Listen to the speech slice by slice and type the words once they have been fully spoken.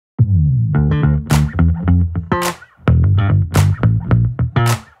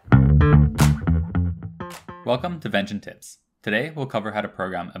Welcome to Vention Tips. Today we'll cover how to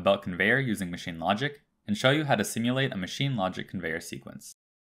program a belt conveyor using MachineLogic and show you how to simulate a MachineLogic conveyor sequence.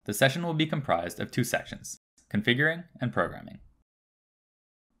 The session will be comprised of two sections, configuring and programming.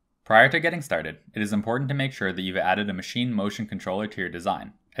 Prior to getting started, it is important to make sure that you've added a machine motion controller to your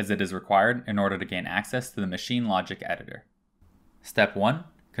design, as it is required in order to gain access to the MachineLogic editor. Step 1.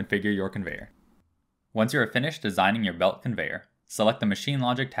 Configure your conveyor. Once you are finished designing your belt conveyor, select the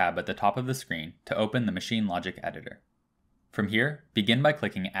MachineLogic tab at the top of the screen to open the MachineLogic editor. From here, begin by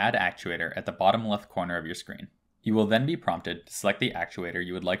clicking Add Actuator at the bottom left corner of your screen. You will then be prompted to select the actuator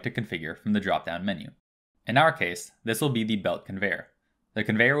you would like to configure from the drop-down menu. In our case, this will be the belt conveyor. The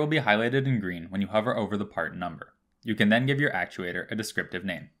conveyor will be highlighted in green when you hover over the part number. You can then give your actuator a descriptive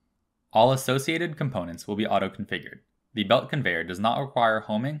name. All associated components will be auto-configured. The belt conveyor does not require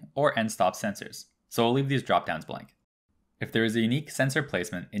homing or end-stop sensors, so we'll leave these drop-downs blank. If there is a unique sensor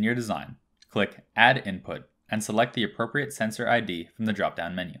placement in your design, click Add Input and select the appropriate sensor ID from the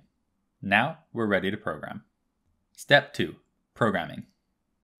drop-down menu. Now we're ready to program. Step 2. Programming.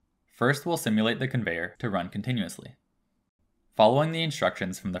 First, we'll simulate the conveyor to run continuously. Following the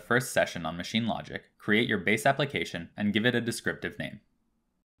instructions from the first session on MachineLogic, create your base application and give it a descriptive name.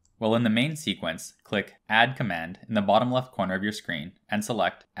 While in the main sequence, click Add Command in the bottom left corner of your screen and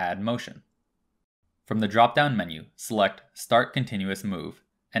select Add Motion. From the drop-down menu, select Start Continuous Move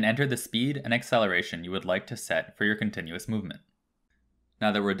and enter the speed and acceleration you would like to set for your continuous movement.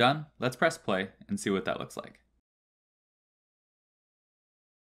 Now that we're done, let's press play and see what that looks like.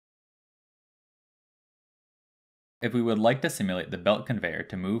 If we would like to simulate the belt conveyor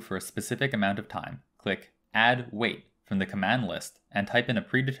to move for a specific amount of time, click Add Wait from the command list and type in a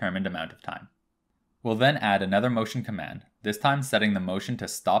predetermined amount of time. We'll then add another motion command, this time setting the motion to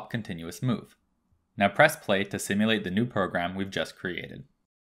Stop Continuous Move. Now press play to simulate the new program we've just created.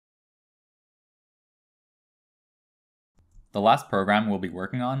 The last program we'll be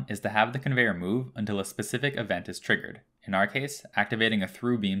working on is to have the conveyor move until a specific event is triggered, in our case, activating a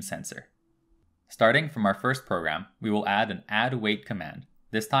through beam sensor. Starting from our first program, we will add an Add Wait command,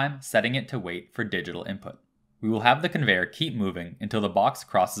 this time setting it to wait for digital input. We will have the conveyor keep moving until the box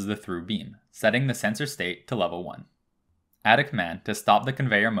crosses the through beam, setting the sensor state to level 1. Add a command to stop the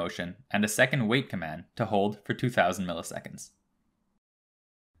conveyor motion and a second wait command to hold for 2000 milliseconds.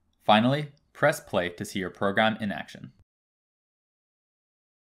 Finally, press play to see your program in action.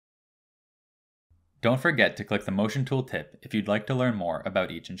 Don't forget to click the motion tool tip if you'd like to learn more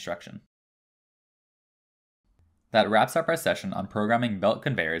about each instruction. That wraps up our session on programming belt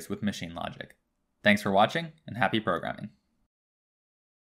conveyors with MachineLogic. Thanks for watching and happy programming.